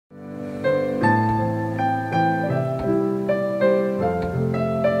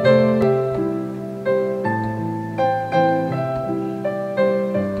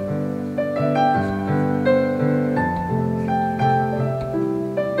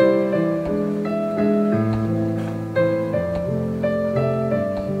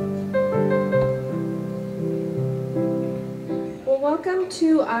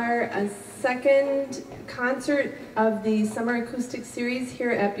our second concert of the Summer Acoustic Series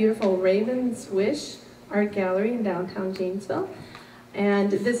here at beautiful Raven's Wish Art Gallery in downtown Janesville. And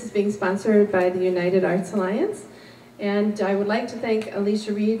this is being sponsored by the United Arts Alliance. And I would like to thank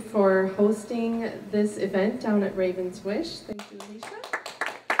Alicia Reed for hosting this event down at Raven's Wish. Thank you, Alicia.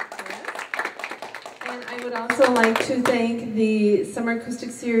 And I would also like to thank the Summer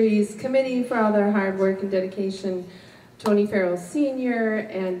Acoustic Series Committee for all their hard work and dedication. Tony Farrell Sr.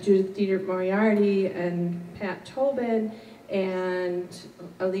 and Judith Dieter Moriarty and Pat Tobin and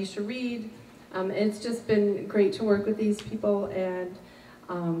Alicia Reed. It's just been great to work with these people, and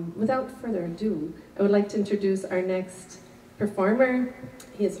without further ado, I would like to introduce our next performer.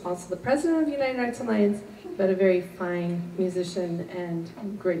 He is also the president of the United Arts Alliance, but a very fine musician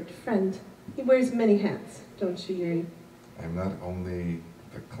and great friend. He wears many hats, don't you, Yuri? I'm not only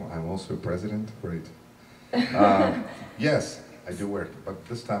I'm also president. Great. Yes, I do wear it, but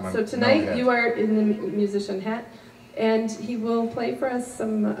this time I'm So tonight you are in the musician hat, and he will play for us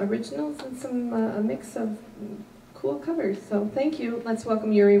some originals and some a mix of cool covers. So thank you. Let's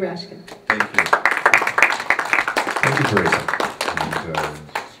welcome Yuri Rashkin. Thank you. Thank you, Teresa. And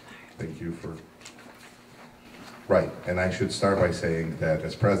thank you for... Right, and I should start by saying that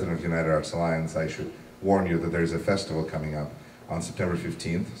as president of United Arts Alliance, I should warn you that there's a festival coming up on September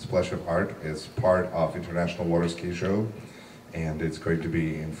 15th. Splash of Art is part of International Water Ski Show, and it's going to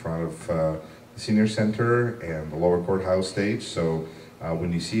be in front of the Senior Center and the Lower Courthouse stage. So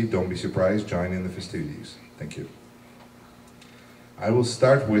when you see it, don't be surprised. Join in the festivities. Thank you. I will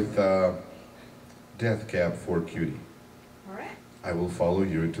start with Death Cab for Cutie. All right. I will follow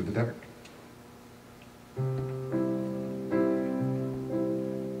you into the dark.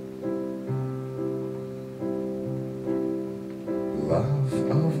 Love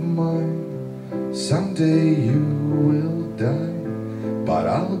of mine, someday you will die, but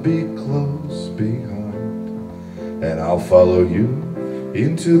I'll be close behind, and I'll follow you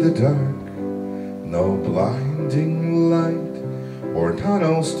into the dark. No blinding light or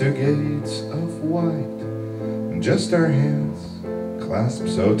tunnels to gates of white, just our hands clasped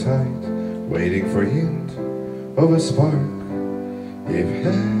so tight, waiting for hint of a spark. If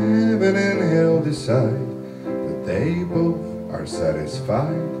heaven and hell decide that they both are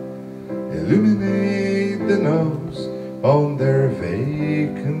satisfied, illuminate the nose on their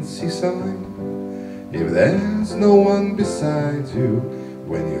vacancy sign. If there's no one besides you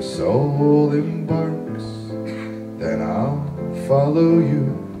when your soul embarks, then I'll follow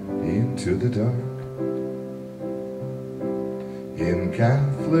you into the dark. In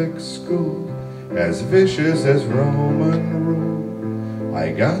Catholic school, as vicious as Roman rule,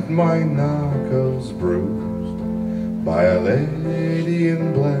 I got my knuckles bruised by a lady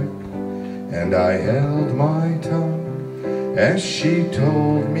in black, and I held my tongue as she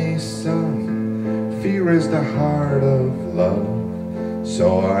told me, son, fear is the heart of love.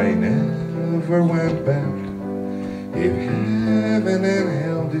 So I never went back. If heaven and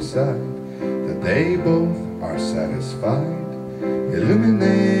hell decide that they both are satisfied,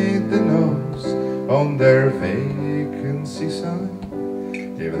 illuminate the nose on their vacancy sign.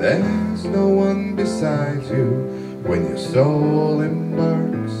 If there's no one besides you when your soul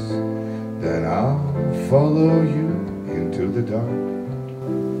embarks, then I'll follow you into the dark.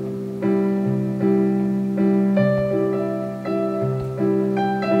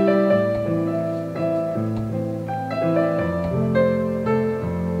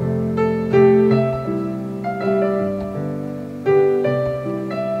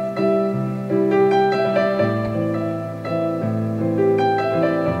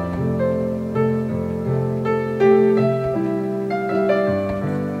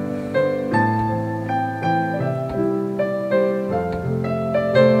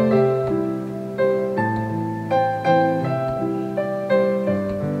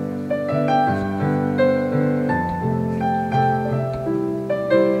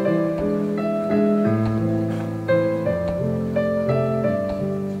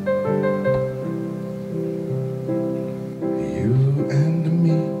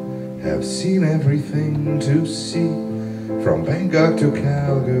 Seen everything to see, from Bangkok to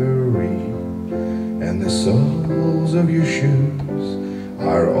Calgary, and the soles of your shoes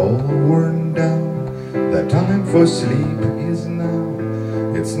are all worn down. The time for sleep is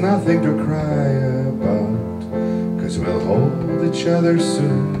now. It's nothing to cry about, 'cause we'll hold each other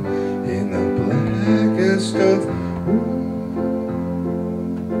soon in the blackest of rooms.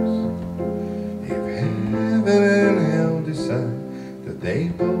 If heaven and hell decide that they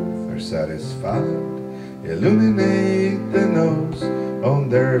both are satisfied, illuminate the nose on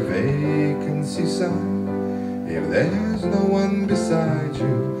their vacancy sign. If there's no one beside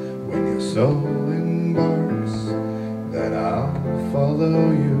you when your soul embarks, then I'll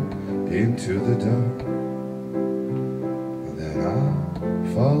follow you into the dark. Then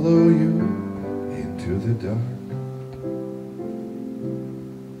I'll follow you into the dark.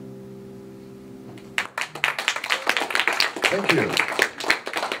 Thank you.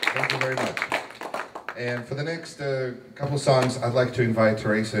 Thank you very much. And for the next couple songs, I'd like to invite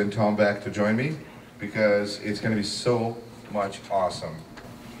Teresa and Tom back to join me, because it's going to be so much awesome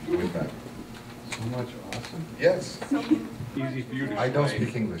with that. So much awesome. Yes. Easy for you to I don't explain.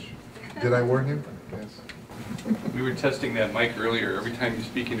 speak English. Did I warn him? Yes. We were testing that mic earlier. Every time you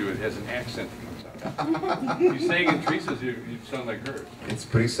speak into it, it has an accent that comes out. You sang in Teresa's, you sound like hers. It's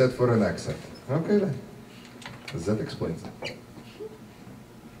preset for an accent. Okay then. That explains it.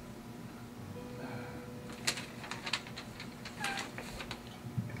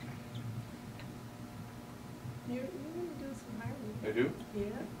 You're going to do some harmony. I do?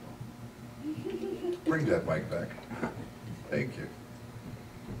 Yeah. Bring that mic back. Thank you.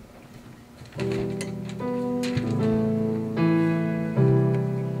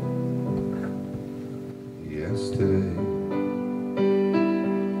 Yesterday,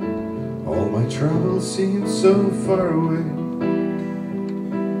 all my troubles seemed so far away.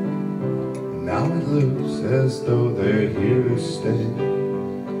 Now it looks as though they're here to stay.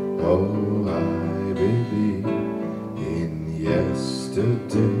 Oh, I believe in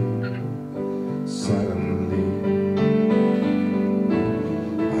yesterday. Suddenly,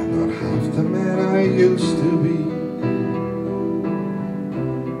 I'm not half the man I used to be.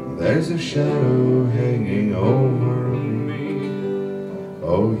 There's a shadow hanging over me.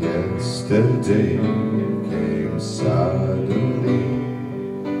 Oh, yesterday came suddenly.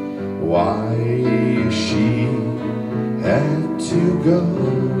 Why she had to go,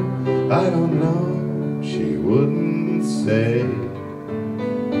 I don't know, she wouldn't say.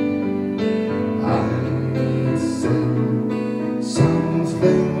 I said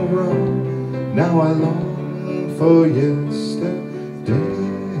something wrong, now I long for yesterday.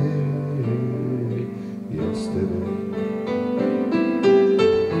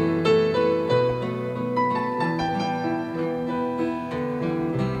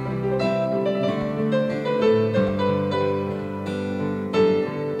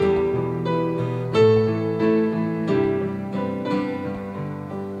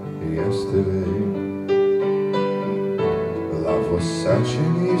 Yesterday, love was such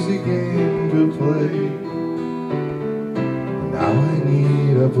an easy game to play. Now I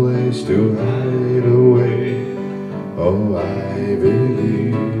need a place to hide away. Oh, I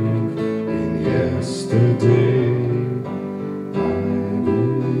believe in yesterday. I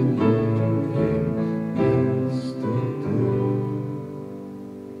believe in yesterday.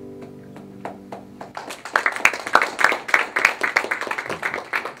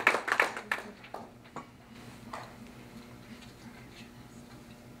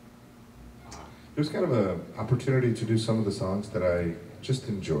 It was kind of an opportunity to do some of the songs that I just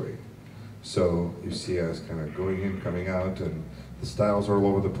enjoy. So you see us kind of going in, coming out, and the styles are all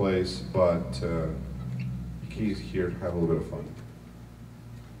over the place, but the key is here to have a little bit of fun.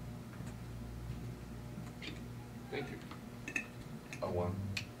 Thank you. A one,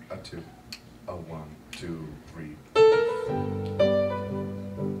 a two, a 1, 2, 3.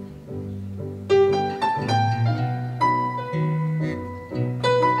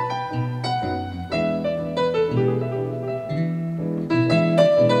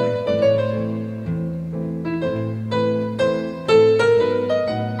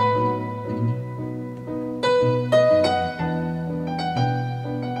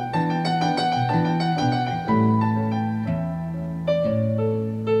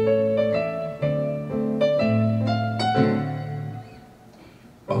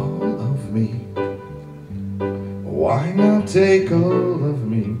 Why not take all of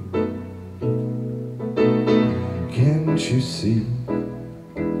me? Can't you see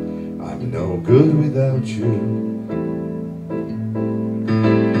I'm no good without you?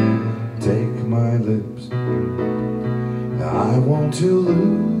 Take my lips, I want to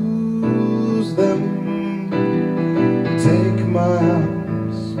lose them. Take my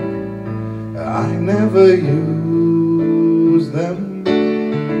arms, I never use them.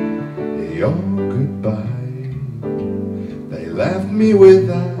 Your goodbye, they left me with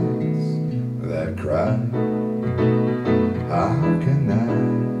eyes that cry. How can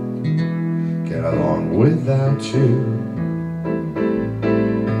I get along without you?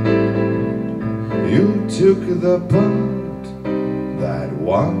 You took the part that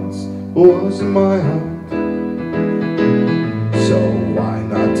once was my heart. So why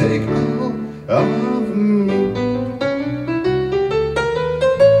not take all of me?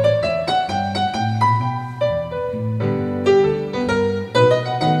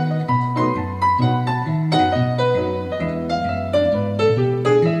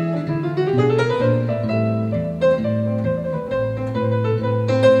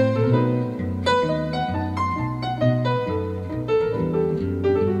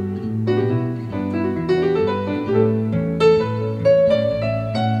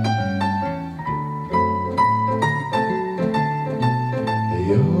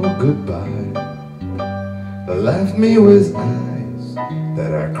 me with eyes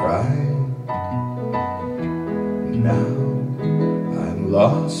that are crying. Now I'm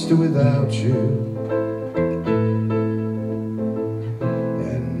lost without you.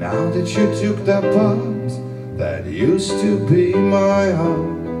 And now that you took that part that used to be my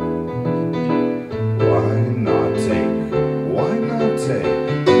own, why not take, why not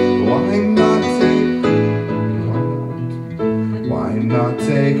take, why not take, why not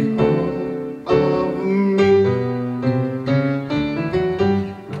take all of me?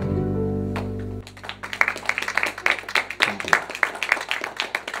 Thank you.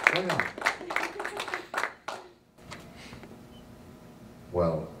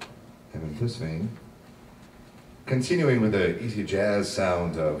 Well, and in this vein, continuing with the easy jazz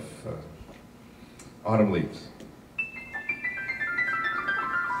sound of Autumn Leaves.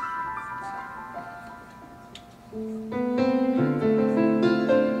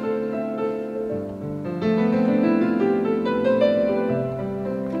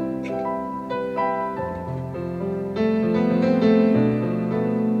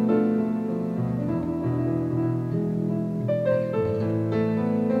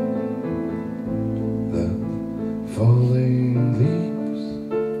 Falling leaves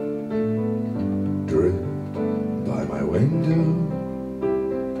drift by my window.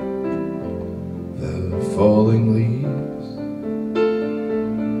 The falling leaves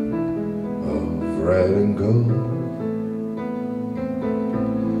of red and gold.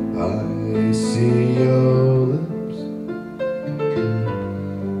 I see your lips,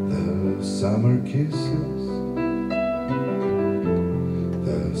 the summer kisses,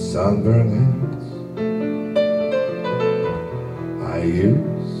 the sunburned hands I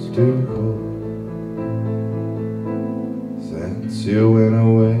used to hold. Since you went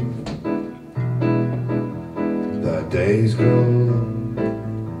away, the days grow long,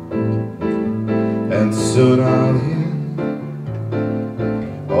 and soon I'll hear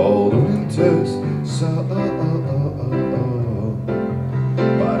old winter's song.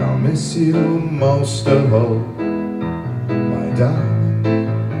 But I'll miss you most of all, my darling,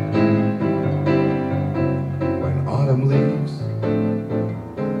 when autumn leaves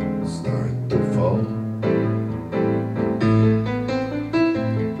start to fall.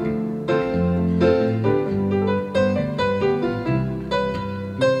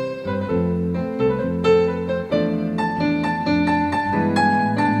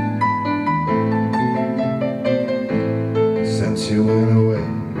 Since you went away,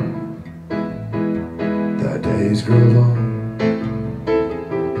 the days grow long,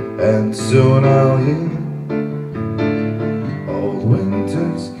 and soon I'll hear old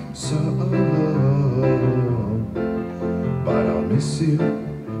winter's song. But I'll miss you,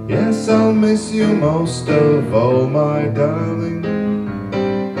 yes, I'll miss you most of all, my darling,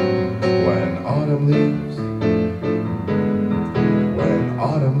 when autumn leaves, when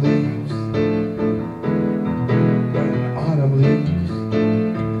autumn leaves, when autumn leaves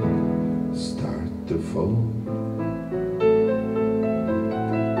start to fall.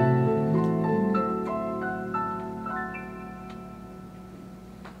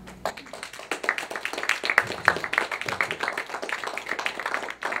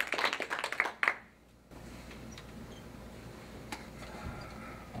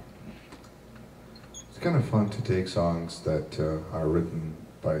 It's kind of fun to take songs that are written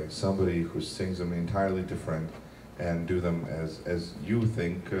by somebody who sings them entirely different and do them as you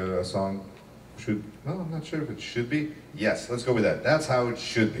think a song should. No, I'm not sure if it should be. Yes, let's go with that. That's how it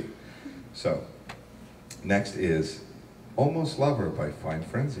should be. So, next is Almost Lover by Fine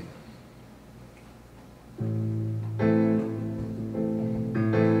Frenzy.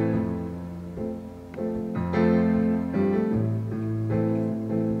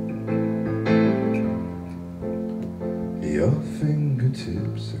 Your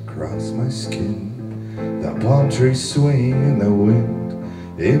fingertips across my skin, the palm trees swing in the wind,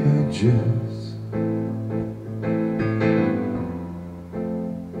 images.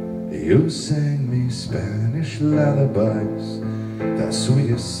 You sang me Spanish lullabies, the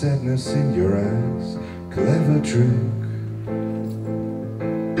sweetest sadness in your eyes, clever trick.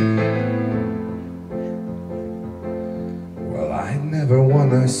 Well, I never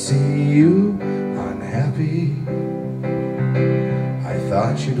wanna see you unhappy. I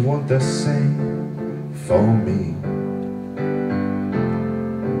thought you'd want the same for me.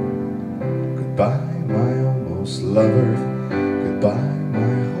 Goodbye, my almost lover. Goodbye,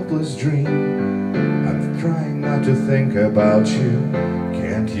 my hopeless dream. I'm trying not to think about you.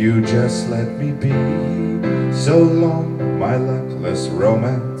 Can't you just let me be? So long, my luckless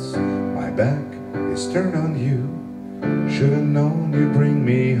romance. My back is turned on you. Should've known you'd bring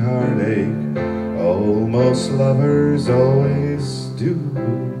me heartache. Almost lovers always do.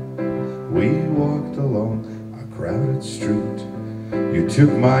 We walked along a crowded street. You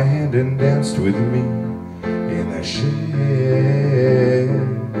took my hand and danced with me in the shade.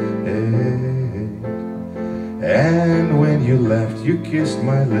 And when you left, you kissed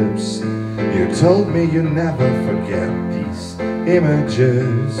my lips. You told me you never forget these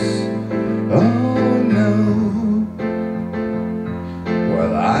images. Oh no,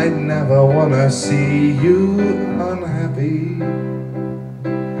 well, I'd never wanna see you unhappy.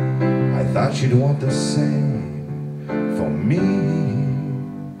 I thought you'd want the same for me.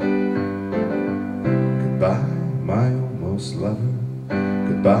 Goodbye, my almost lover.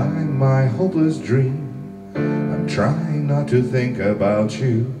 Goodbye, my hopeless dream. I'm trying not to think about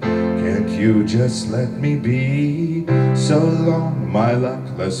you. Can't you just let me be? So long, my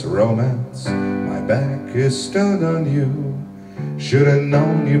luckless romance. My back is turned on you. Should've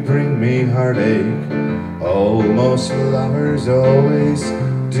known you bring me heartache. Almost lovers always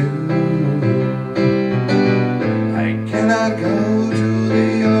do. I cannot go to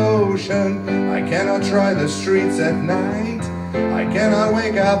the ocean. I cannot try the streets at night. I cannot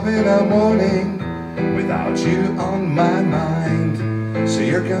wake up in the morning without you on my mind. So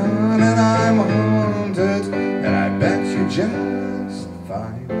you're gone and I'm haunted, and I bet you just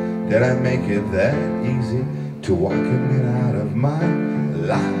find that I make it that easy to walk in and out of my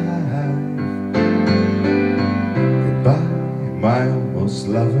life. Goodbye, my almost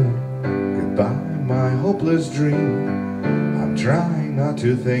lover. Goodbye, my hopeless dream. I'm trying not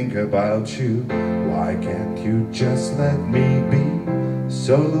to think about you. Why can't you just let me be?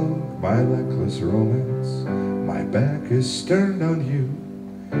 So long, my luckless romance. My back is turned on you.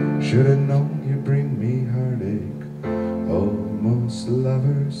 Should've known you bring me heartache. Almost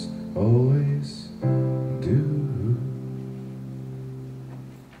lovers always do.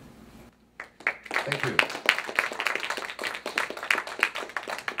 Thank you.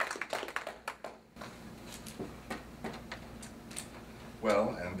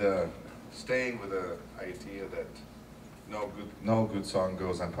 Well, and staying with the idea that no good song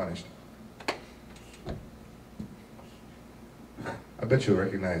goes unpunished. I bet you'll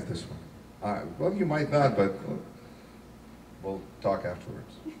recognize this one. Well, you might not, but we'll talk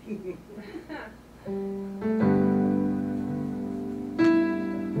afterwards.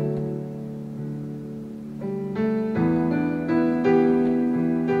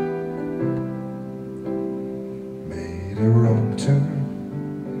 Made a wrong turn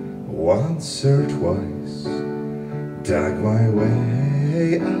once or twice, dug my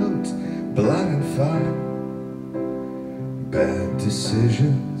way out, blood and fire. Bad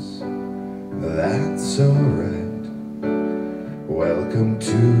decisions, that's alright. Welcome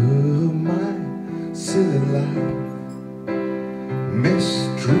to my silly life.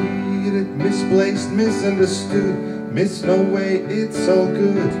 Mistreated, misplaced, misunderstood. Miss no way, it's all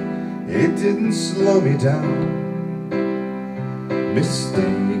good. It didn't slow me down.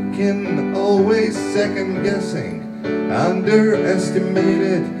 Mistaken, always second guessing.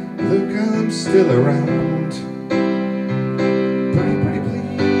 Underestimated, look, I'm still around.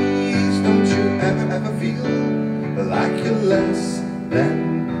 Ever feel like you're less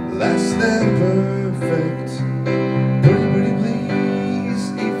than perfect? Pretty please,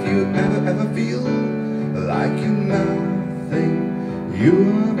 if you ever feel like you're nothing, you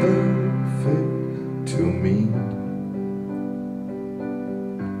are perfect to me.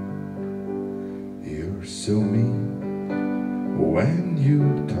 You're so mean when you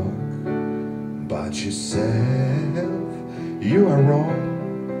talk about yourself. You are wrong.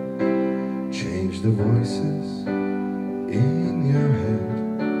 Change the voices in your head,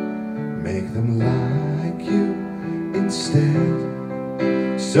 make them like you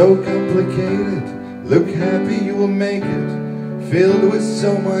instead. So complicated, look happy you will make it. Filled with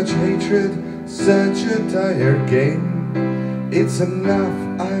so much hatred, such a tired game. It's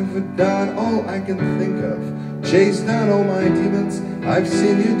enough, I've done all I can think of. Chased down all my demons, I've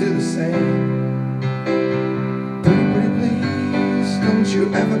seen you do the same. Pretty please, don't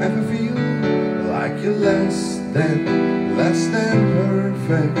you ever feel like you're less than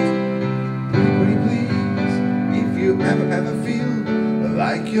perfect? Pretty please, if you ever feel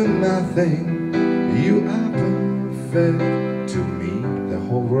like you're nothing, you are perfect to me. The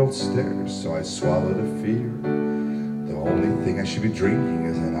whole world stares, so I swallow the fear. The only thing I should be drinking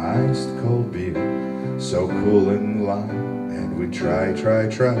is an iced cold beer. So cool and lime, and we try,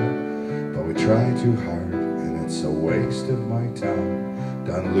 but we try too hard, and it's a waste of my time.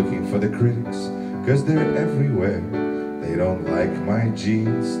 Done looking for the critics, 'cause they're everywhere. They don't like my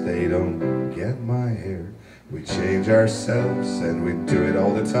jeans, they don't get my hair. We change ourselves and we do it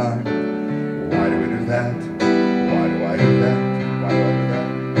all the time. Why do we do that? Why do I do that? Why do I do that?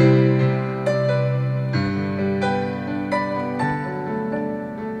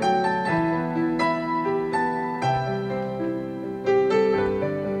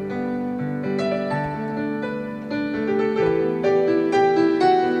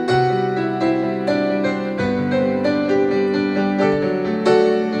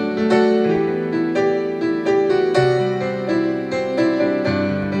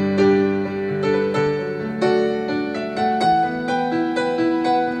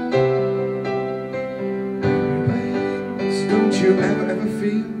 Don't you ever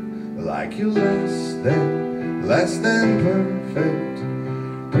feel like you're less than perfect?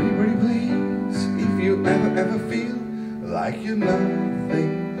 Pretty please, if you ever feel like you're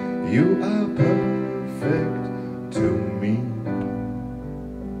nothing, you are perfect to me.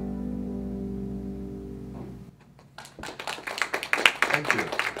 Thank you.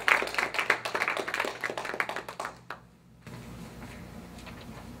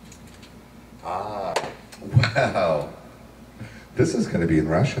 Wow. This is going to be in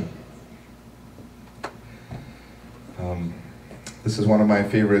Russian. This is one of my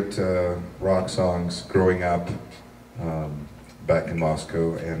favorite rock songs growing up back in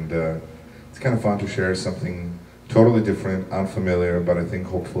Moscow, and it's kind of fun to share something totally different, unfamiliar, but I think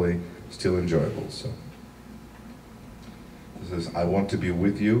hopefully still enjoyable. So this is I Want to Be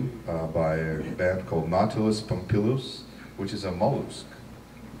With You by a band called Nautilus Pompilus, which is a mollusk,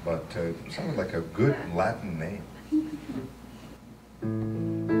 but it sounded like a good Latin name.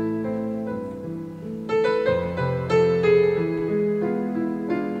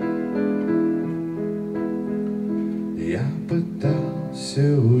 Я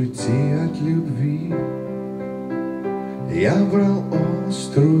пытался уйти от любви, я брал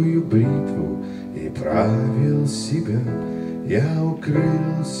острую бритву и правил себя. Я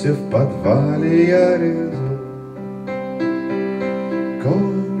укрылся в подвале, я резал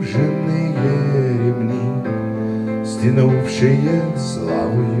кожаные ремни, стянувшие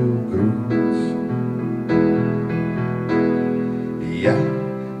славою грудь. Я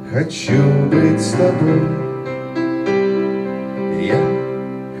хочу быть с тобой, я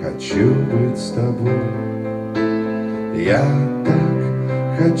хочу быть с тобой, я так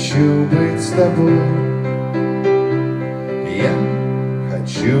хочу быть с тобой, я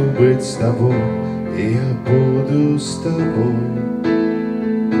хочу быть с тобой, и я буду с тобой.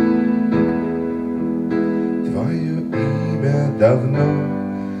 Давно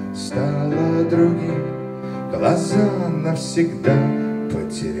стало другим, глаза навсегда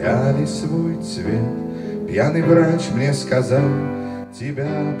потеряли свой цвет. Пьяный врач мне сказал, тебя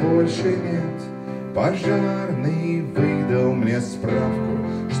больше нет. Пожарный выдал мне справку,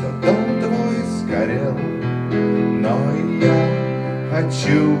 что дом твой сгорел. Но я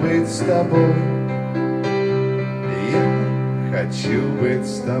хочу быть с тобой, я хочу быть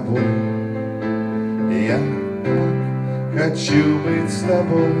с тобой, я хочу быть с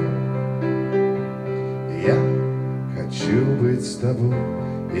тобой, я хочу быть с тобой,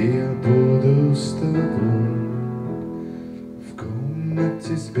 и я буду с тобой. В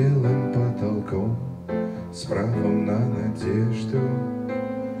комнате с белым потолком, с правом на надежду,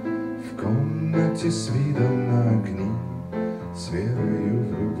 в комнате с видом на огни, с верою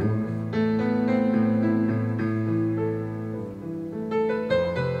в любовь.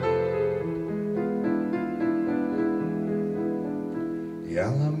 Я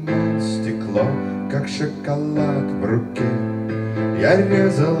ломал стекло, как шоколад в руке. Я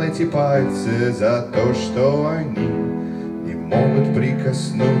резал эти пальцы за то, что они не могут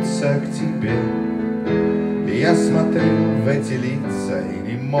прикоснуться к тебе. Я смотрел в эти лица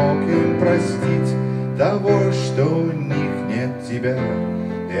и не мог им простить того, что у них нет тебя,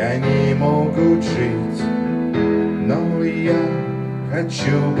 и они могут жить. Но я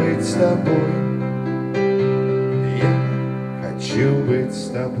хочу быть с тобой, хочу быть с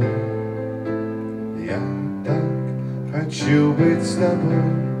тобой, я так хочу быть с тобой,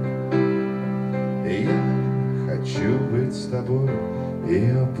 я хочу быть с тобой, и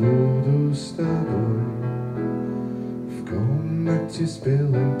я буду с тобой. В комнате с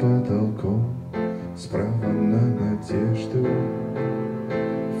белым потолком, с правом на надежду,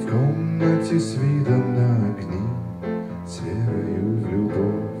 в комнате с видом на огни, с верою в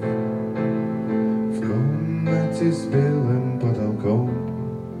любовь. В комнате с белым потолком,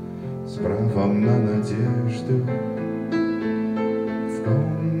 с правом на надежду, в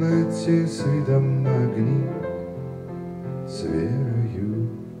комнате с видом на огни, с верою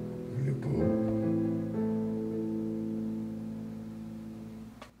в любовь.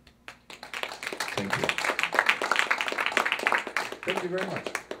 Thank you. Thank you very much.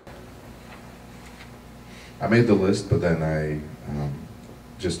 I made the list, but then I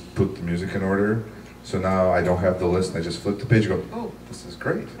just put the music in order. So now I don't have the list, and I just flip the page and go, oh, this is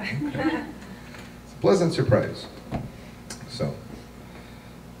great. Okay. It's a pleasant surprise. So,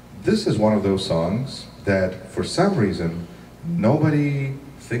 this is one of those songs that, for some reason, nobody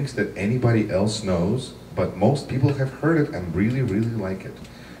thinks that anybody else knows, but most people have heard it and really, really like it.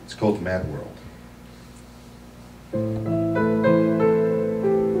 It's called Mad World.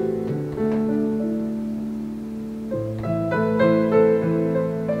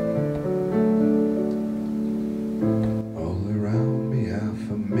 All around me are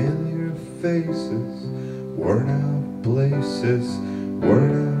familiar faces, worn out places,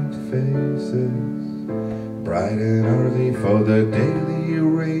 worn out faces, bright and early for the daily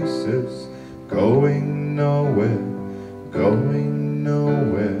races, going nowhere, going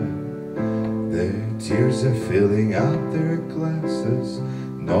nowhere. Their tears are filling out their glasses,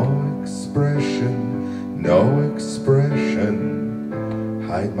 no expression, no expression.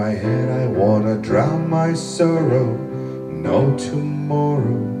 Hide my head, I wanna drown my sorrow. No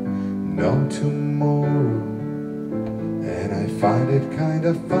tomorrow, no tomorrow. And I find it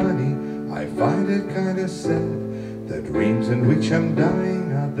kinda funny, I find it kinda sad, the dreams in which I'm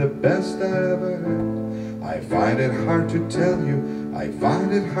dying are the best I ever had. I find it hard to tell you, I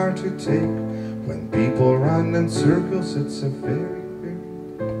find it hard to take. When people run in circles, it's a very, very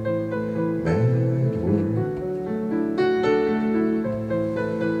mad world.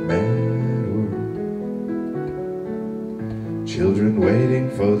 Mad world. Children waiting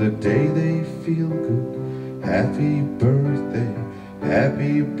for the day they feel good. Happy birthday,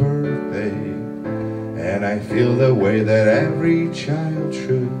 happy birthday. And I feel the way that every child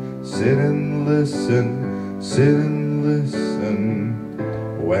should. Sit and listen, sit and listen.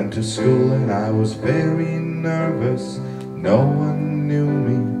 Went to school and I was very nervous. No one knew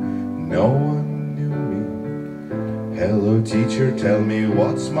me, no one knew me. Hello teacher, tell me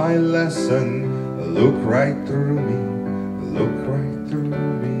what's my lesson. Look right through me, look right through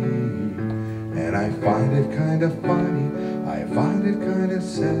me. And I find it kind of funny, I find it kind of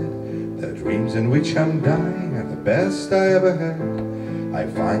sad. The dreams in which I'm dying are the best I ever had. I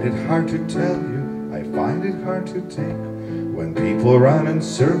find it hard to tell you, I find it hard to take. When people run in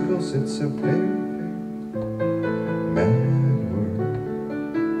circles, it's a very, very mad world.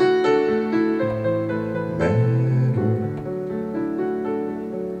 Mad world.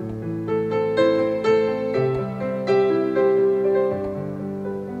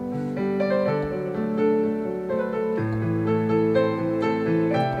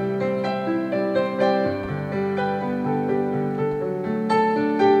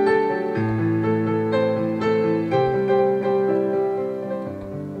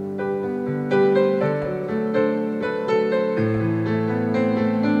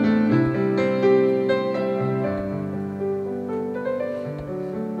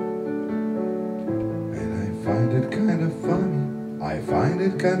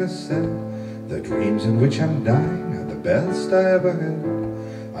 Kind of sad. The dreams in which I'm dying are the best I ever had.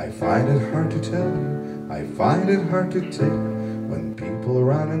 I find it hard to tell you, I find it hard to take. When people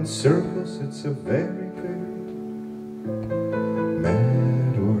run in circles, it's a very, very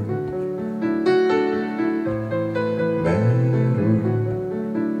mad world. Mad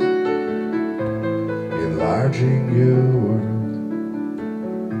world. Enlarging your world.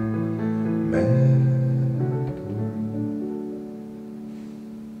 Mad.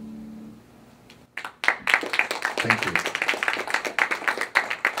 Thank you.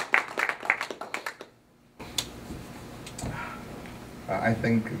 I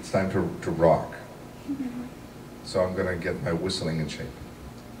think it's time to rock. So I'm going to get my whistling in shape.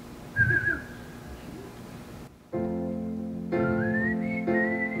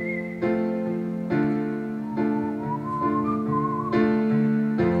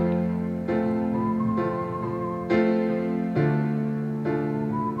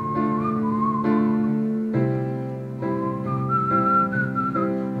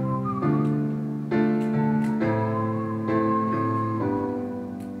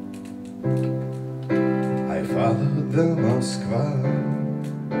 Followed the Moskva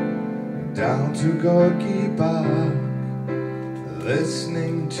down to Gorky Park,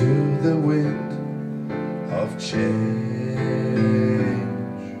 listening to the wind of change.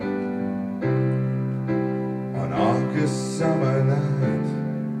 On August summer night,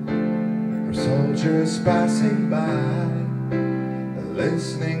 our soldiers passing by,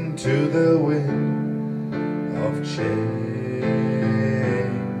 listening to the wind of change.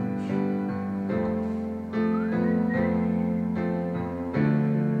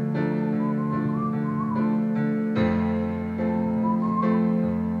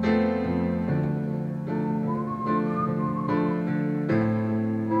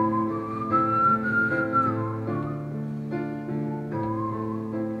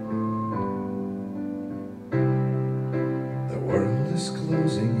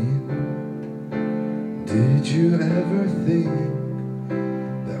 you ever think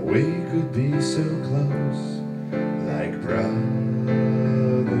that we could be so close, like brothers?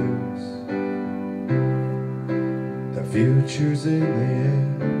 The future's in the air,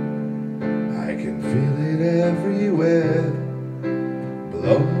 I can feel it everywhere,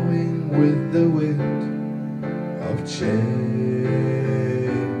 blowing with the wind of change.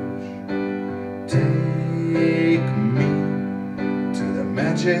 Take me to the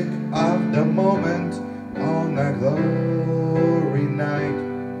magic of the moment on a glory night,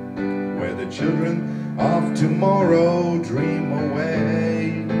 where the children of tomorrow dream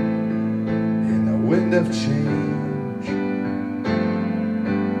away in a wind of change.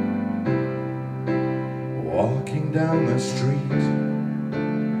 Walking down the street,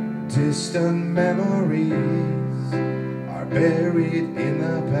 distant memories are buried in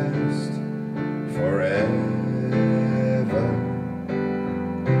the past forever.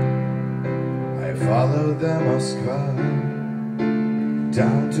 I follow the Moskva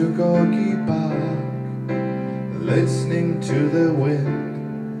down to Gorky Park, listening to the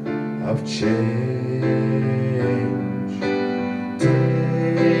wind of change.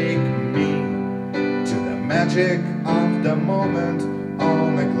 Take me to the magic of the moment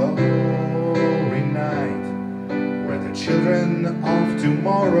on a glory night, where the children of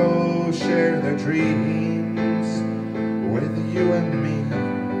tomorrow share their dreams with you and me.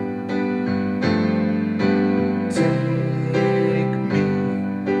 Take me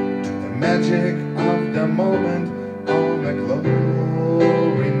to the magic of the moment on a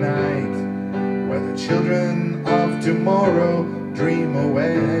glory night, where the children of tomorrow dream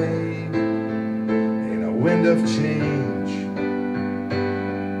away in a wind of change.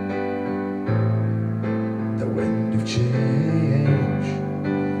 The wind of change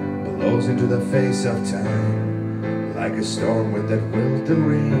blows into the face of time, like a storm with that will to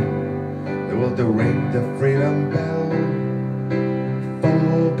ring. It will to ring the freedom bell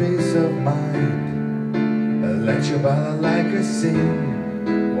for peace of mind. Let your balalaika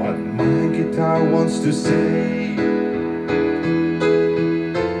sing what my guitar wants to say.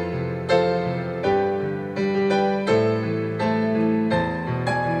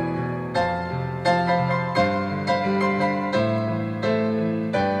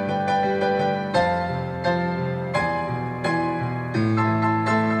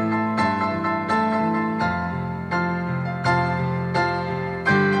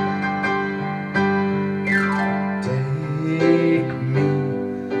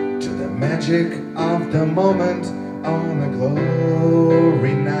 Of the moment on a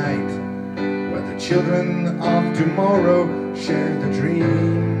glory night, where the children of tomorrow share the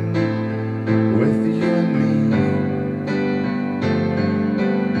dream with you and me.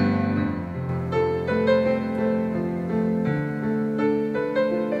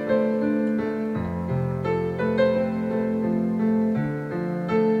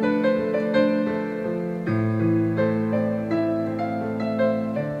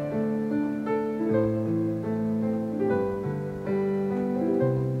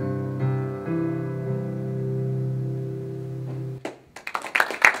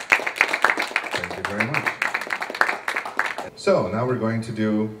 So now we're going to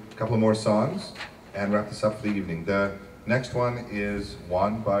do a couple more songs and wrap this up for the evening. The next one is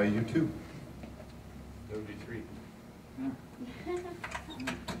one by U2. That would be three.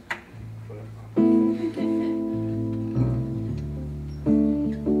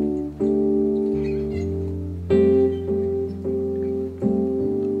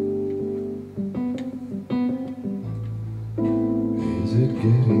 Is it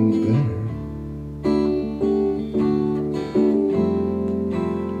getting better?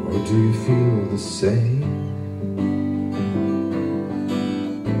 Do you feel the same?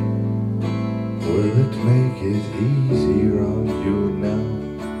 Will it make it easier on you now?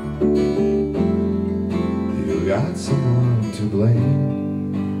 You got someone to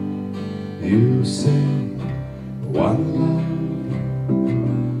blame. You say one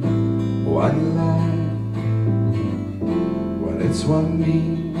life, when it's one me.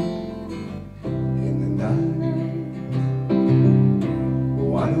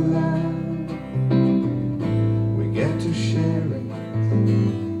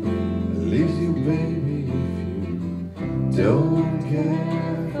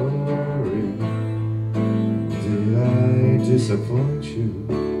 Disappoint you,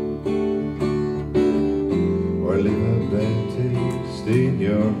 or leave a bad taste in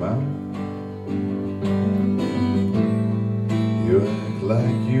your mouth? You act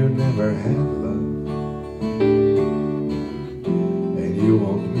like you never had love, and you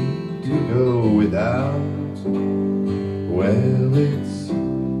want me to go without. Well, it's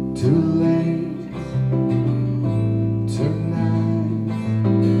too late.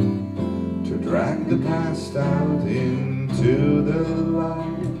 cast out into the light.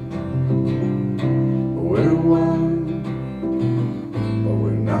 We're one, but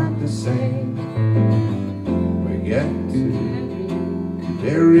we're not the same. We get to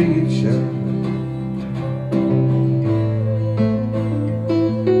carry each other.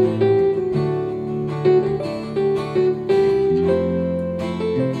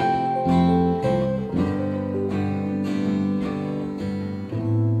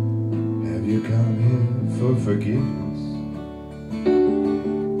 Have you come here for forgiveness?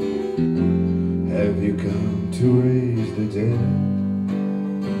 Have you come to raise the dead?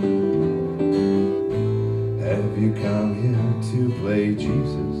 Have you come here to play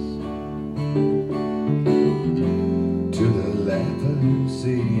Jesus to the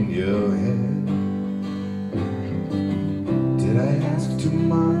leprosy in your head? Did I ask too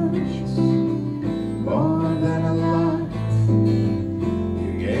much? More than a lot?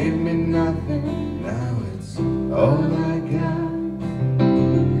 You gave me nothing, now it's all I got.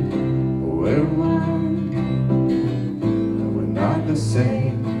 We're one, but we're not the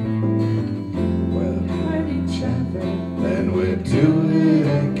same. We'll hurt each other, then we'll do it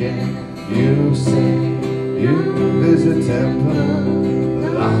again. You say you is a temple,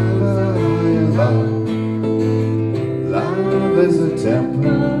 love, love. Love is a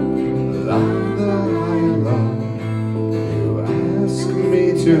temple, love the higher love. You ask me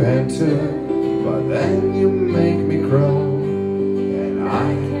to enter, but then you make me crawl. And I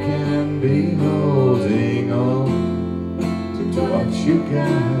can be holding on to what you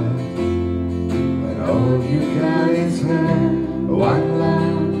got, when all you got is her. One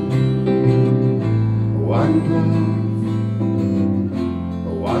love, one love,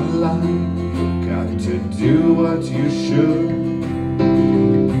 one life. You got to do what you should.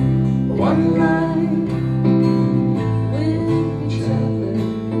 One life with each other,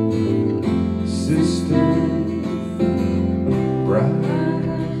 sister, brother.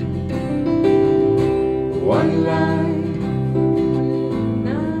 One life,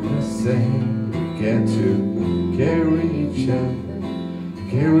 not the same. Get to carry each other,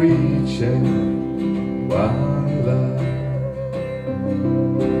 carry each other. One love.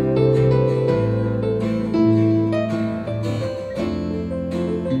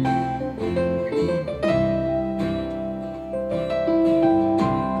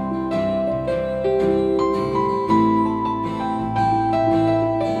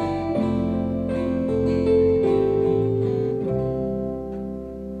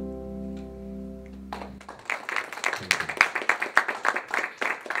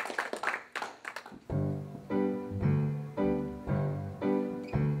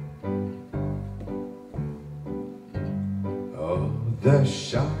 The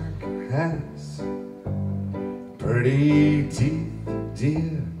shark has pretty teeth,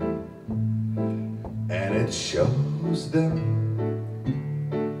 dear, and it shows them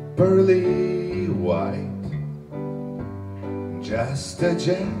pearly white. Just a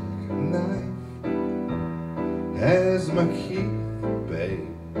jackknife has my key, babe,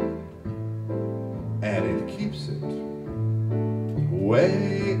 and it keeps it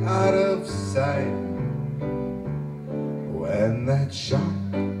way out of sight. When that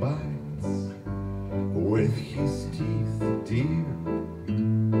shark bites with his teeth, dear,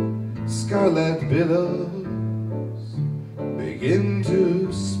 scarlet billows begin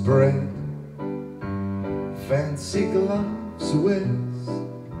to spread. Fancy gloves with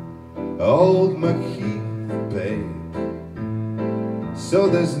old McKeith, babe, so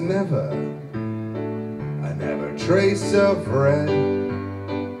there's never trace of red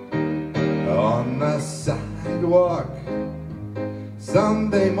on the sidewalk.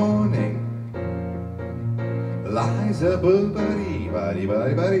 Sunday morning lies a buddy,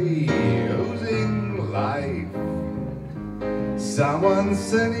 oozing life. Someone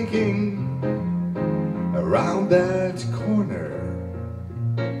sneaking around that corner.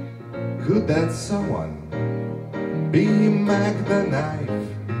 Could that someone be Mac the Knife?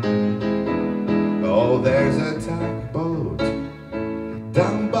 Oh, there's a tugboat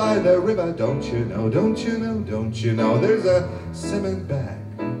down by the river, don't you know, don't you know, don't you know? There's a cement bag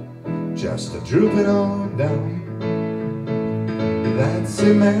just a-drooping on down. That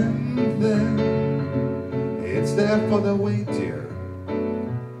cement there, it's there for the weight, dear.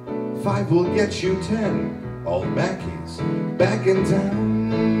 5 will get you 10, old Mackey's back in town.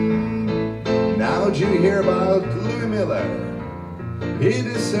 Now did you hear about Louis Miller? He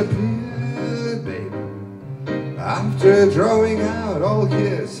disappeared, baby, after drawing out all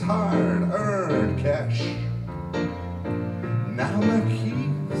his hard-earned cash. Now McKee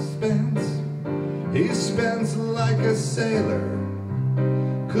spends like a sailor.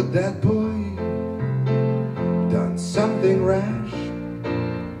 Could that boy something rash.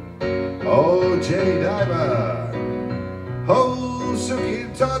 Oh, Jenny Diver, oh,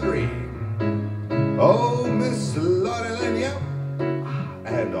 Suki Tawdry, oh, Miss Lottie Lenya,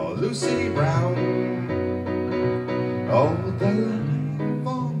 and oh, Lucy Brown. Oh, the line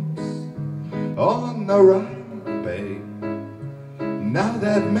forms on the right, babe. Now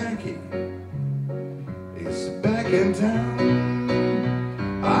that Mackie is back in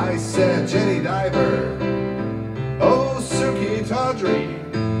town, I said, Jenny Diver, oh, Suki Tawdry,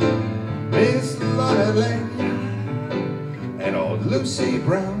 Miss Lottie Lenya, and old Lucy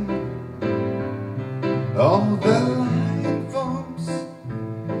Brown. All the line forms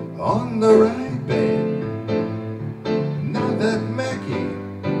on the right, babe. Now that Mackie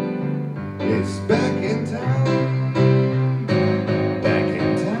is back in town, back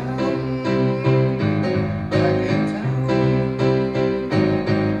in town, back in town.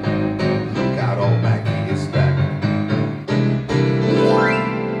 Look out, old Mackie is back.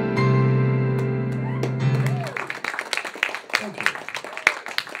 Thank you.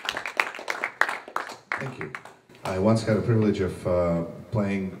 Thank you. I once had the privilege of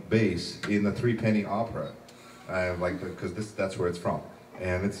playing bass in the Three Penny Opera, because that's where it's from,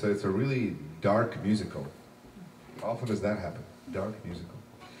 and it's a really dark musical. How often does that happen? Dark musical.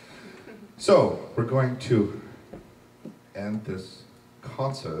 So we're going to end this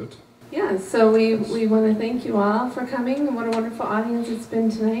concert. Yeah, so we want to thank you all for coming. What a wonderful audience it's been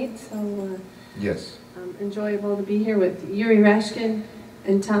tonight. So Yes. enjoyable to be here with Yuri Rashkin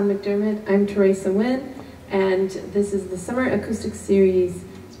and Tom McDermott. I'm Teresa Nguyen, and this is the Summer Acoustic Series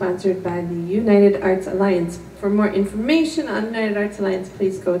sponsored by the United Arts Alliance. For more information on United Arts Alliance,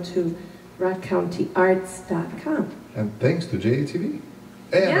 please go to rockcountyarts.com. And thanks to JATV.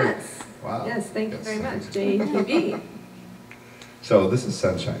 Yes. Wow. Yes, thank you very much, JATV. So this is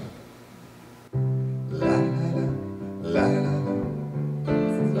Sunshine. La la la la la.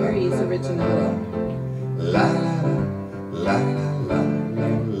 This is Yuri's original. La la la la la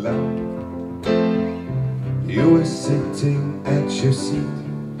la. You were sitting at your seat.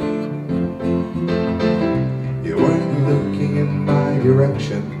 You weren't looking in my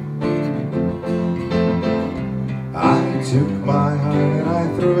direction. I took my heart and I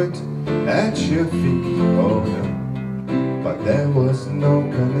threw it at your feet. Oh no, but there was no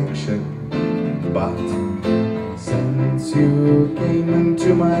connection. But since you came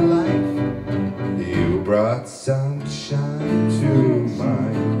into my life, you brought sunshine to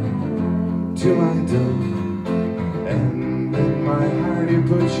my door. And in my heart you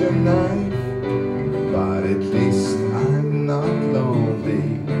put your knife. But at least I'm not lonely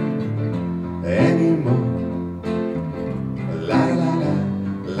anymore. La la la,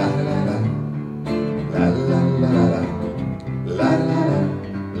 la la la, la la la la, la la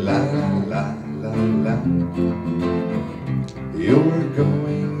la, la la. You were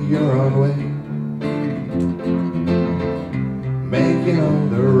going your own way, making all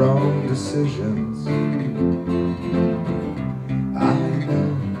the wrong decisions. I know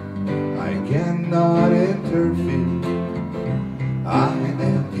I cannot interfere. I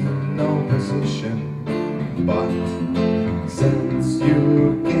am in no position. But since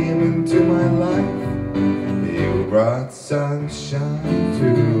you came into my life, you brought sunshine to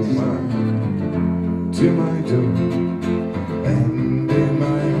my door. And in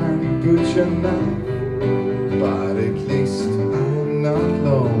my heart you put your knife. But at least I'm not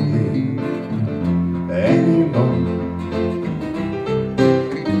lonely anymore.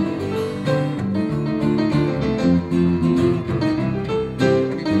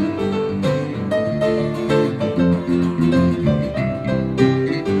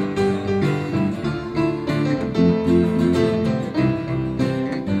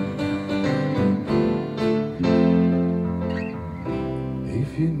 If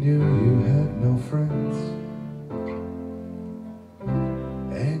you knew you had no friends,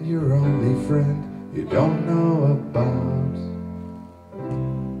 and your only friend you don't know about,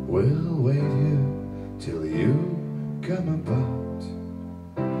 we'll wait here till you come about.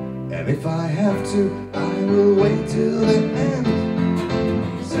 And if I have to, I will wait till the end.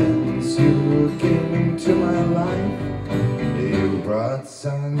 Since you came into my life, you brought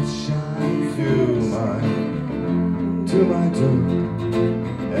sunshine to my door.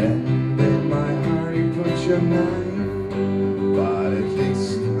 And in my heart you put your knife. But at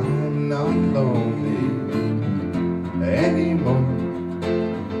least I'm not lonely anymore.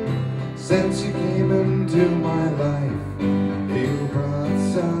 Since you came into my life, you brought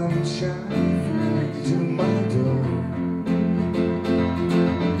sunshine to my door.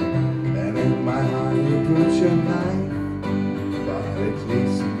 And in my heart you put your knife. But at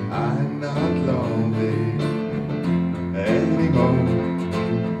least I'm not lonely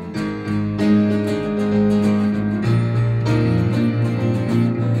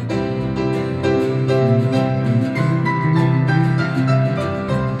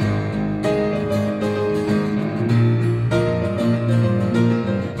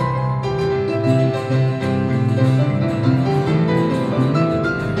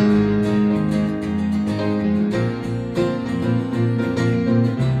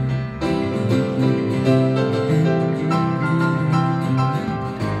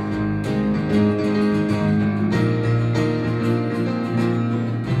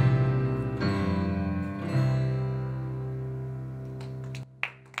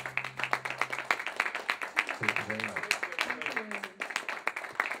Thank you very much.